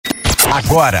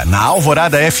Agora, na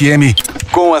Alvorada FM,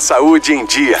 com a saúde em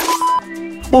dia.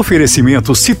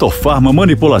 Oferecimento Citofarma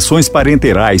Manipulações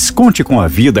Parenterais. Conte com a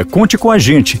vida, conte com a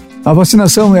gente. A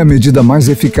vacinação é a medida mais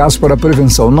eficaz para a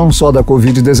prevenção não só da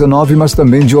Covid-19, mas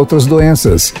também de outras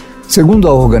doenças. Segundo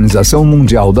a Organização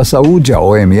Mundial da Saúde, a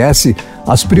OMS,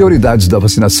 as prioridades da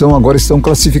vacinação agora estão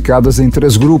classificadas em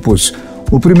 3 grupos.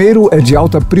 O primeiro é de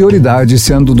alta prioridade,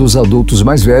 sendo dos adultos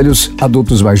mais velhos,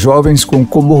 adultos mais jovens com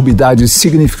comorbidades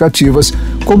significativas,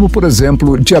 como, por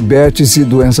exemplo, diabetes e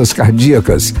doenças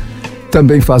cardíacas.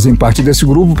 Também fazem parte desse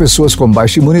grupo pessoas com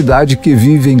baixa imunidade que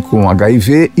vivem com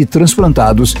HIV e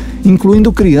transplantados,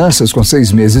 incluindo crianças com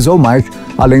 6 meses ou mais,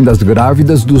 além das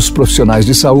grávidas, dos profissionais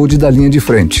de saúde da linha de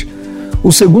frente.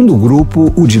 O segundo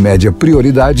grupo, o de média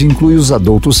prioridade, inclui os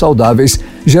adultos saudáveis,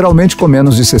 geralmente com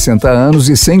menos de 60 anos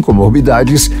e sem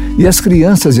comorbidades, e as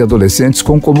crianças e adolescentes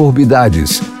com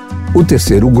comorbidades. O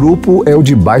terceiro grupo é o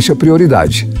de baixa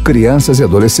prioridade, crianças e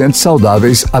adolescentes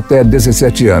saudáveis até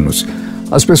 17 anos.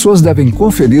 As pessoas devem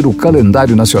conferir o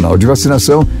calendário nacional de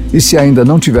vacinação e, se ainda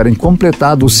não tiverem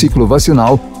completado o ciclo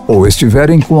vacinal ou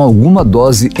estiverem com alguma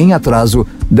dose em atraso,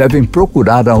 devem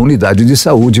procurar a unidade de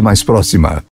saúde mais próxima.